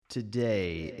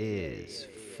Today is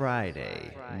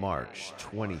Friday, March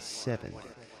 27th,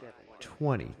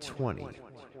 2020,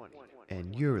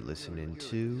 and you're listening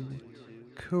to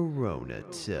Corona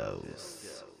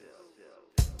Toast.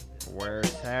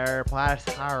 Where's her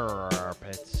carpets?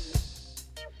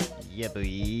 Yeah,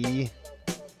 boy.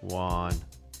 Juan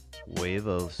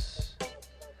Huevos.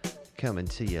 Coming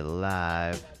to you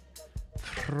live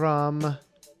from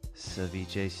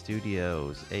Ceviche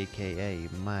Studios, aka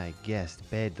my guest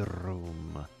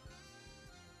bedroom.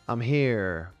 I'm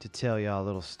here to tell y'all a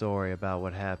little story about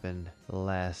what happened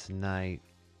last night.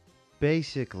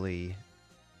 Basically,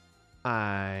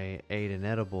 I ate an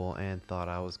edible and thought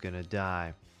I was gonna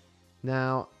die.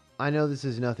 Now, I know this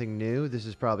is nothing new. This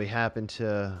has probably happened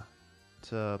to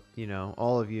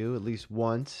all of you at least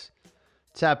once.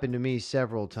 It's happened to me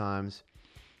several times.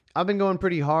 I've been going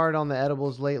pretty hard on the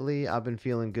edibles lately. I've been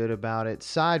feeling good about it.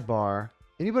 Sidebar,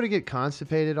 anybody get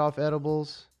constipated off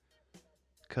edibles?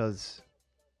 Because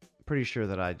pretty sure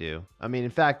that I do. I mean, in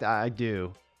fact, I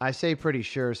do. I say pretty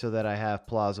sure so that I have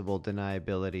plausible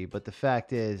deniability, but the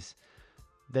fact is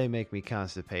they make me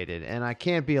constipated, and I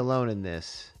can't be alone in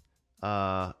this.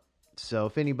 So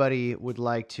if anybody would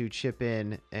like to chip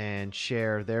in and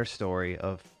share their story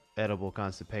of edible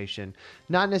constipation,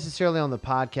 not necessarily on the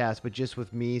podcast, but just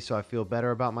with me so I feel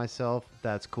better about myself,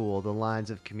 that's cool. The lines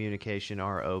of communication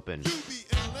are open.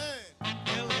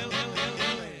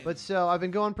 But so I've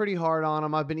been going pretty hard on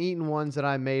them. I've been eating ones that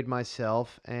I made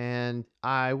myself, and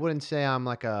I wouldn't say I'm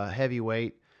like a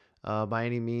heavyweight by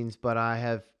any means, but I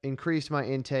have increased my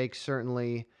intake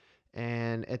certainly,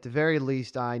 and at the very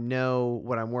least I know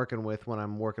what I'm working with when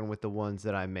I'm working with the ones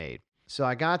that I made. So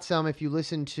I got some. If you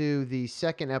listen to the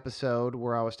second episode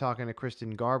where I was talking to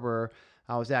Kristen Garber,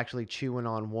 I was actually chewing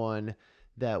on one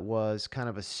that was kind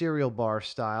of a cereal bar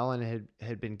style, and it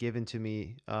had been given to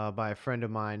me by a friend of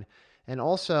mine. And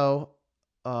also,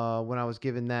 when I was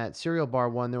given that cereal bar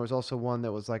one, there was also one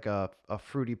that was like a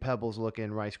Fruity Pebbles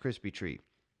looking Rice Krispie treat.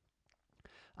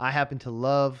 I happen to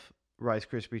love Rice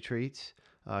Krispie treats.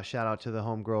 Shout out to the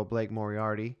homegirl Blake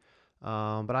Moriarty.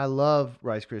 But I love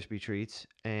Rice Krispie treats,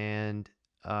 and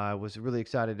I was really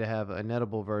excited to have an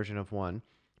edible version of one.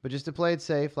 But just to play it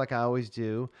safe, like I always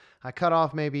do, I cut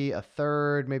off maybe a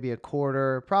third, maybe a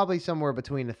quarter, probably somewhere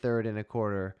between a third and a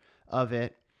quarter of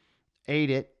it, ate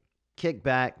it, kicked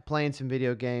back, playing some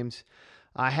video games.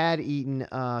 I had eaten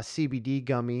CBD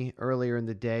gummy earlier in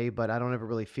the day, but I don't ever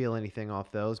really feel anything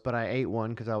off those. But I ate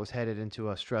one because I was headed into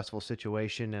a stressful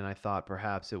situation, and I thought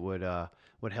perhaps it would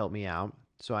help me out.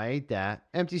 So I ate that.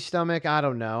 Empty stomach, I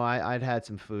don't know. I'd had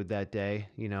some food that day,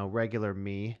 regular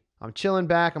me. I'm chilling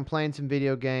back. I'm playing some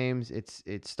video games.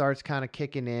 It starts kind of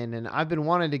kicking in, and I've been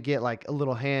wanting to get like a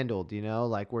little handled,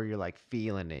 like where you're like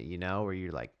feeling it, where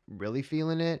you're like really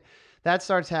feeling it. That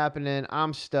starts happening.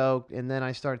 I'm stoked, and then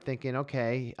I start thinking,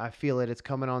 okay, I feel it. It's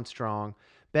coming on strong.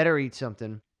 Better eat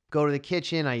something. Go to the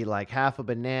kitchen. I eat like half a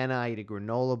banana. I eat a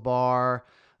granola bar.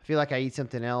 I feel like I eat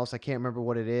something else. I can't remember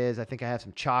what it is. I think I have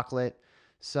some chocolate.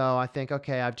 So I think,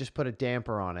 okay, I've just put a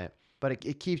damper on it. But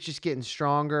it keeps just getting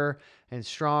stronger and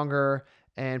stronger.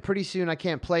 And pretty soon I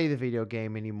can't play the video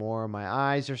game anymore. My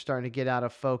eyes are starting to get out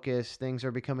of focus. Things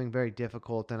are becoming very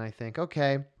difficult. And I think,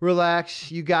 okay,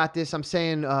 relax. You got this. I'm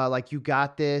saying you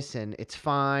got this and it's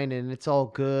fine and it's all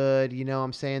good.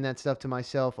 I'm saying that stuff to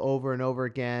myself over and over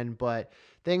again. But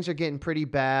things are getting pretty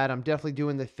bad. I'm definitely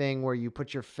doing the thing where you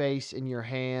put your face in your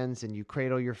hands and you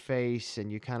cradle your face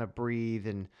and you kind of breathe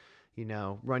and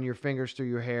run your fingers through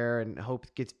your hair and hope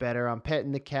it gets better. I'm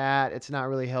petting the cat. It's not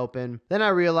really helping. Then I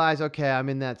realize, okay, I'm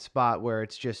in that spot where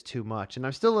it's just too much. And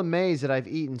I'm still amazed that I've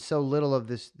eaten so little of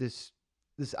this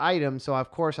item. So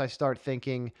of course I start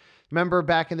thinking, remember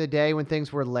back in the day when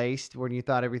things were laced, when you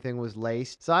thought everything was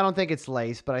laced? So I don't think it's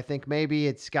laced, but I think maybe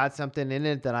it's got something in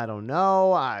it that I don't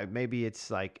know. Maybe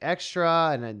it's like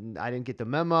extra and I didn't get the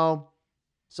memo.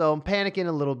 So I'm panicking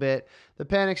a little bit. The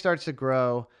panic starts to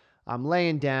grow. I'm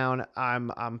laying down.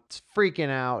 I'm freaking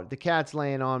out. The cat's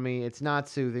laying on me. It's not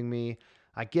soothing me.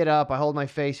 I get up. I hold my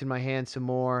face in my hand some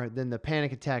more. Then the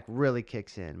panic attack really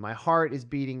kicks in. My heart is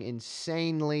beating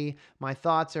insanely. My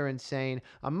thoughts are insane.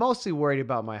 I'm mostly worried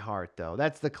about my heart, though.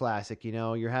 That's the classic,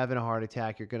 You're having a heart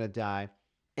attack. You're going to die.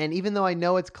 And even though I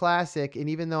know it's classic, and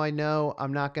even though I know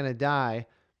I'm not going to die,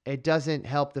 it doesn't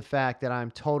help the fact that I'm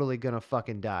totally going to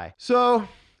fucking die. So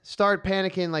start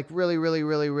panicking like really, really,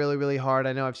 really, really, really hard.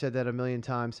 I know I've said that a million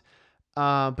times.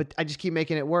 But I just keep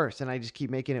making it worse and I just keep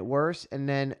making it worse. And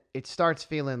then it starts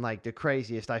feeling like the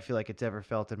craziest I feel like it's ever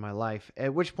felt in my life.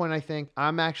 At which point I think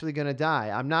I'm actually going to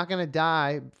die. I'm not going to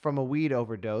die from a weed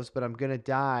overdose, but I'm going to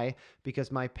die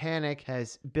because my panic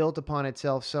has built upon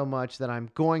itself so much that I'm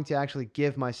going to actually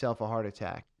give myself a heart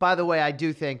attack. By the way, I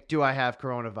do think, do I have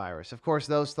coronavirus? Of course,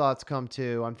 those thoughts come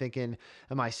too. I'm thinking,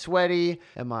 am I sweaty?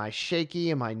 Am I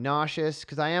shaky? Am I nauseous?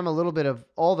 Because I am a little bit of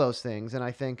all those things. And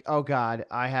I think, oh God,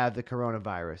 I have the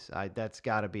coronavirus. That's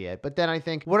got to be it. But then I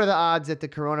think, what are the odds that the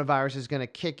coronavirus is going to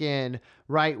kick in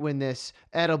right when this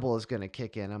edible is going to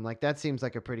kick in? I'm like, that seems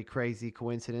like a pretty crazy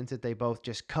coincidence that they both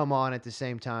just come on at the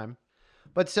same time.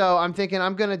 But so I'm thinking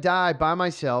I'm going to die by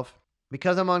myself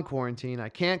because I'm on quarantine. I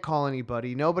can't call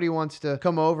anybody. Nobody wants to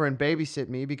come over and babysit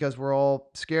me because we're all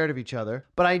scared of each other.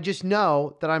 But I just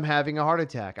know that I'm having a heart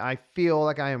attack. I feel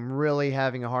like I am really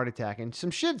having a heart attack. And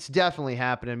some shit's definitely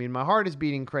happening. I mean, my heart is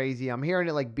beating crazy. I'm hearing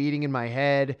it like beating in my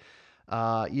head.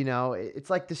 It's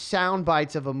like the sound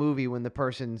bites of a movie when the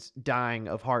person's dying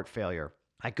of heart failure.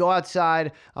 I go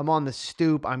outside. I'm on the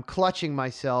stoop. I'm clutching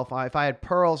myself. If I had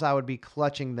pearls, I would be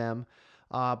clutching them.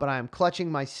 But I'm clutching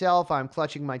myself. I'm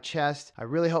clutching my chest. I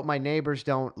really hope my neighbors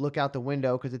don't look out the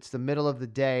window because it's the middle of the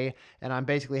day and I'm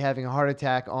basically having a heart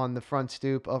attack on the front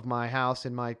stoop of my house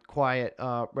in my quiet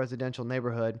residential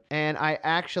neighborhood. And I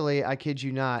kid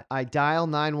you not, I dial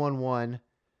 911,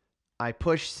 I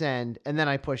push send, and then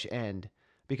I push end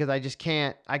because I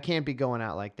can't be going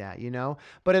out like that, you know?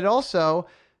 But it also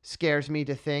scares me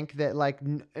to think that like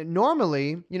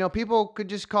normally, people could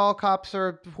just call cops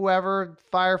or whoever,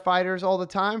 firefighters all the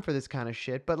time for this kind of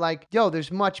shit. But like, yo,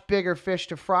 there's much bigger fish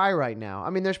to fry right now.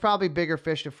 I mean, there's probably bigger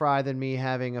fish to fry than me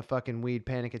having a fucking weed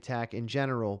panic attack in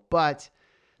general, but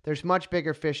there's much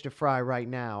bigger fish to fry right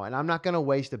now. And I'm not going to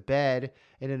waste a bed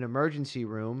in an emergency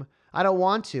room. I don't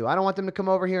want to. I don't want them to come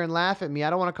over here and laugh at me. I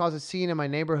don't want to cause a scene in my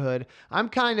neighborhood. I'm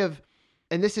kind of,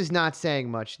 and this is not saying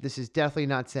much. This is definitely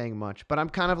not saying much, but I'm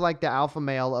kind of like the alpha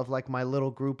male of like my little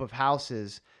group of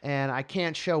houses, and I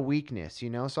can't show weakness,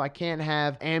 So I can't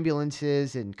have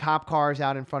ambulances and cop cars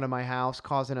out in front of my house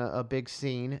causing a big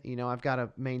scene. I've got to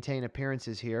maintain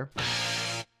appearances here.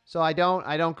 So I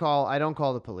don't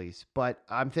call the police, but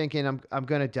I'm thinking I'm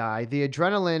going to die. The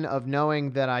adrenaline of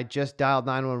knowing that I just dialed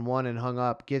 911 and hung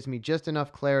up gives me just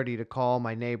enough clarity to call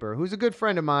my neighbor, who's a good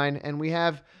friend of mine, and we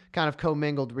have kind of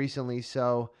commingled recently,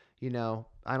 so,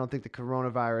 I don't think the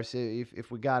coronavirus,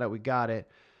 if we got it, we got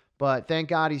it. But thank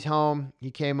God he's home.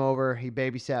 He came over, he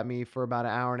babysat me for about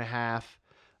an hour and a half.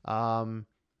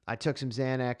 I took some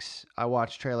Xanax. I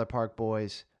watched Trailer Park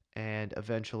Boys. And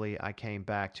eventually I came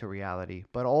back to reality.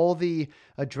 But all the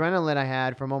adrenaline I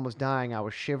had from almost dying, I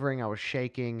was shivering, I was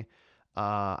shaking.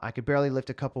 I could barely lift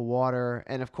a cup of water.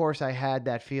 And of course, I had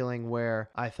that feeling where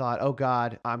I thought, oh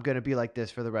God, I'm going to be like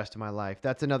this for the rest of my life.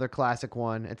 That's another classic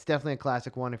one. It's definitely a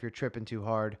classic one if you're tripping too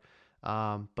hard.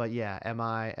 But yeah, am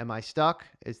I stuck?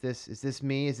 Is this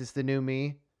me? Is this the new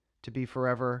me to be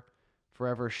forever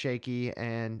shaky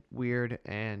and weird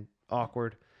and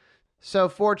awkward? So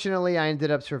fortunately, I ended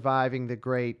up surviving the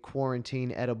great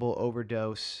quarantine edible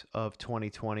overdose of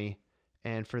 2020,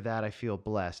 and for that I feel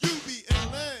blessed.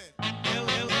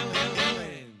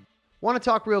 Want to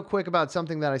talk real quick about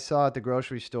something that I saw at the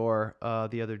grocery store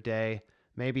the other day,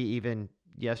 maybe even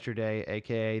yesterday,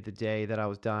 aka the day that I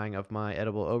was dying of my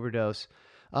edible overdose.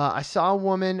 I saw a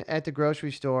woman at the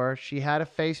grocery store. She had a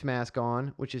face mask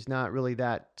on, which is not really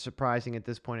that surprising at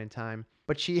this point in time,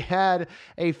 but she had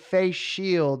a face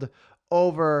shield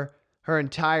over her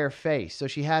entire face. So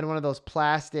she had one of those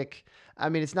plastic, I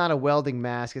mean, it's not a welding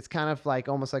mask. It's kind of like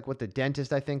almost like what the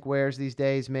dentist, I think, wears these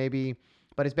days, maybe.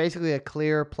 But it's basically a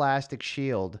clear plastic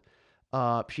shield.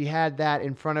 She had that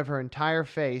in front of her entire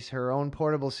face, her own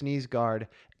portable sneeze guard,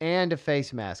 and a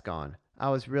face mask on.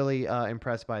 I was really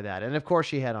impressed by that. And of course,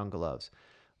 she had on gloves.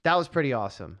 That was pretty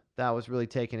awesome. That was really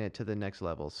taking it to the next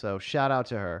level. So shout out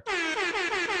to her.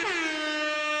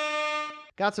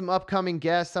 Got some upcoming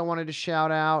guests I wanted to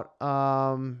shout out.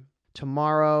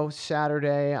 Tomorrow,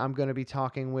 Saturday, I'm going to be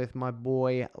talking with my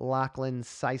boy Lachlan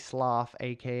Sisloff,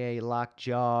 a.k.a.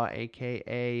 Lockjaw,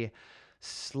 a.k.a.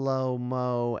 Slow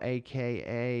Mo,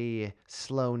 a.k.a.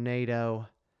 Slow NATO.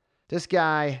 This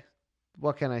guy,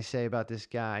 what can I say about this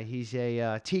guy? He's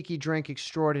a tiki drink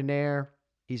extraordinaire.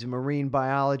 He's a marine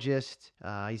biologist.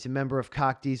 He's a member of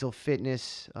Cock Diesel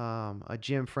Fitness, a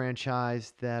gym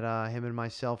franchise that him and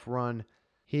myself run.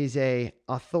 He's a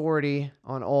authority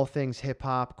on all things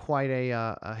hip-hop, quite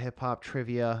a hip-hop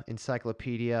trivia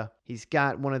encyclopedia. He's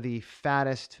got one of the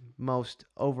fattest, most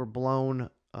overblown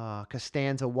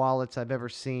Costanza wallets I've ever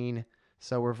seen,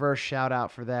 so reverse shout-out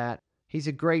for that. He's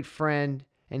a great friend,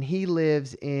 and he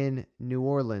lives in New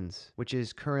Orleans, which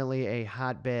is currently a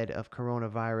hotbed of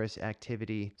coronavirus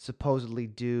activity, supposedly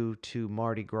due to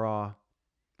Mardi Gras.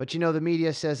 But you know, the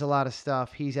media says a lot of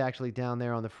stuff. He's actually down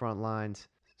there on the front lines,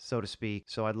 so to speak.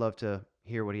 So I'd love to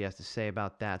hear what he has to say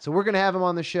about that. So we're going to have him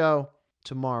on the show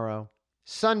tomorrow.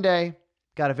 Sunday,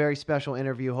 got a very special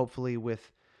interview, hopefully,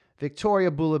 with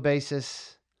Victoria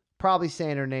Bulabasis. Probably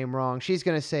saying her name wrong. She's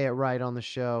going to say it right on the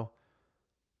show.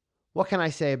 What can I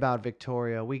say about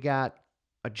Victoria? We got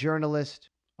a journalist,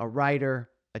 a writer,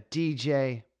 a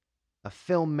DJ, a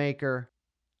filmmaker,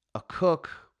 a cook.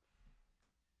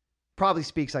 Probably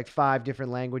speaks like 5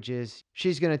 different languages.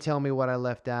 She's going to tell me what I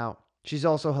left out. She's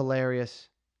also hilarious.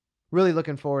 Really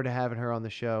looking forward to having her on the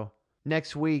show.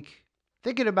 Next week,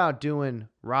 thinking about doing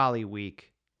Raleigh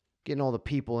week. Getting all the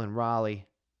people in Raleigh.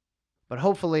 But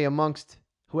hopefully amongst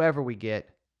whoever we get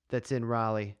that's in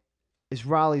Raleigh is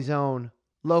Raleigh's own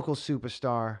local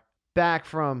superstar, back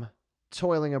from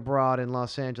toiling abroad in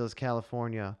Los Angeles,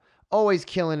 California. Always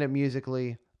killing it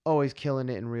musically, always killing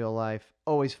it in real life,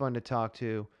 always fun to talk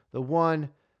to. The one,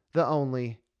 the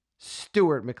only,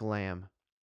 Stuart McLam.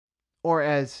 Or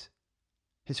as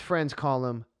his friends call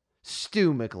him,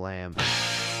 Stu McLam.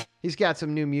 He's got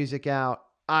some new music out.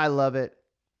 I love it.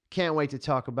 Can't wait to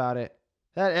talk about it.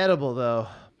 That edible, though,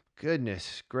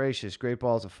 goodness gracious, great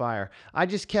balls of fire. I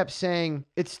just kept saying,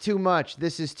 it's too much.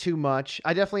 This is too much.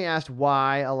 I definitely asked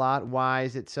why a lot. Why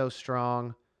is it so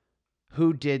strong?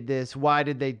 Who did this? Why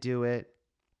did they do it?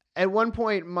 At one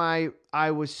point,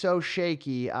 I was so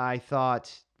shaky, I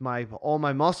thought all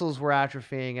my muscles were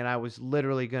atrophying, and I was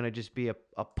literally going to just be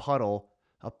a puddle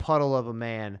of a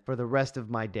man for the rest of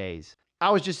my days. I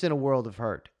was just in a world of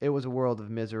hurt. It was a world of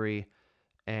misery,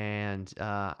 and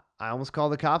I almost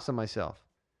called the cops on myself.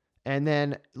 And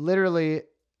then literally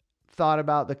thought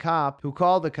about the cop who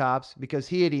called the cops because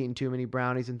he had eaten too many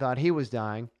brownies and thought he was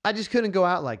dying. I just couldn't go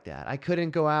out like that. I couldn't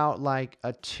go out like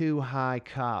a too high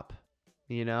cop.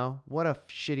 You know, what a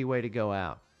shitty way to go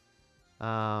out.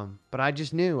 But I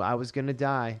just knew I was going to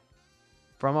die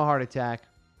from a heart attack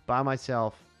by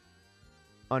myself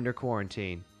under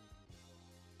quarantine.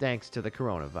 Thanks to the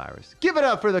coronavirus. Give it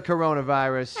up for the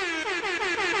coronavirus.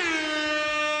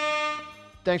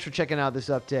 Thanks for checking out this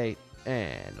update,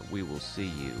 and we will see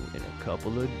you in a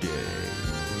couple of days.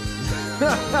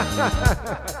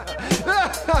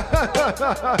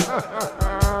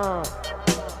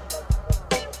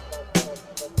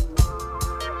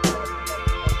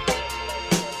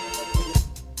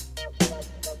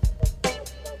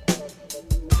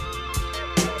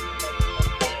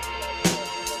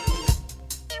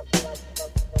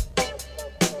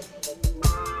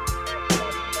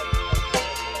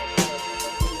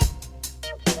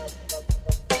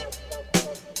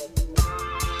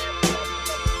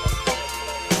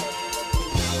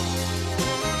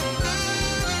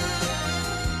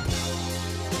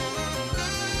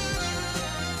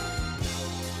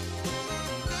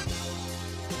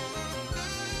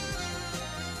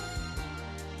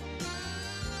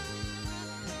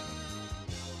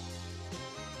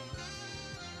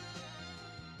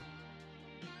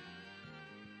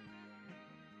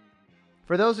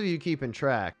 For those of you keeping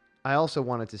track, I also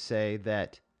wanted to say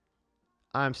that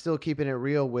I'm still keeping it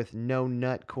real with no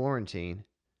nut quarantine.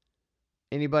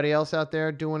 Anybody else out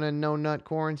there doing a no nut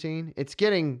quarantine? It's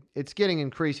getting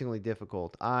increasingly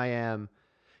difficult.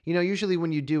 Usually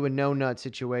when you do a no nut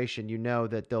situation, you know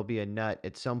that there'll be a nut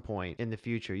at some point in the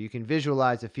future. You can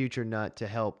visualize a future nut to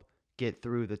help get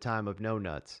through the time of no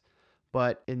nuts.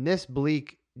 But in this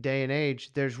bleak day and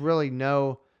age, there's really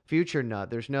no future nut.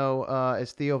 There's no,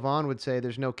 as Theo Vaughn would say,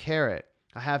 there's no carrot.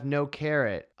 I have no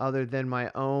carrot other than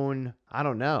my own, I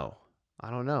don't know,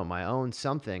 my own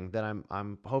something that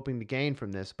I'm hoping to gain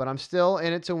from this. But I'm still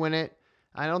in it to win it.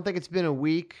 I don't think it's been a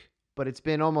week, but it's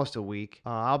been almost a week.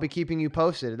 I'll be keeping you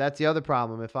posted. That's the other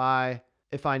problem. If I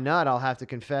nut, I'll have to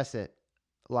confess it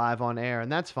live on air,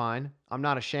 and that's fine. I'm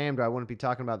not ashamed, or I wouldn't be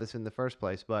talking about this in the first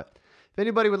place. But if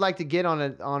anybody would like to get on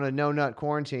a no nut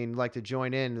quarantine, like to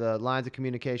join in, the lines of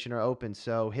communication are open.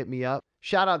 So hit me up.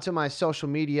 Shout out to my social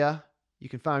media. You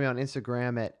can find me on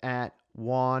Instagram at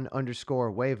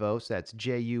Juan_Huevos. That's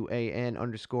JUAN_HUEVOS.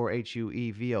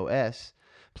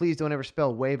 Please don't ever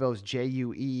spell Huevos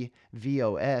JUEVOS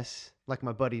like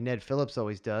my buddy Ned Phillips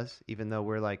always does, even though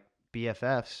we're like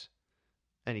BFFs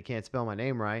and he can't spell my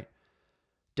name right.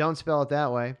 Don't spell it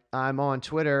that way. I'm on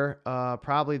Twitter,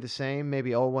 probably the same,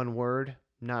 maybe all one word,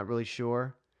 not really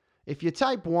sure. If you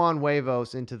type Juan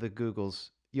Huevos into the Googles,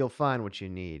 you'll find what you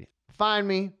need. Find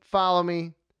me, follow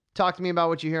me, talk to me about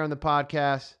what you hear on the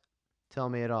podcast. Tell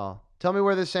me it all. Tell me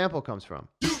where this sample comes from.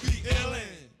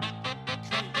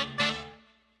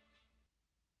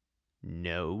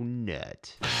 no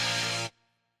nut.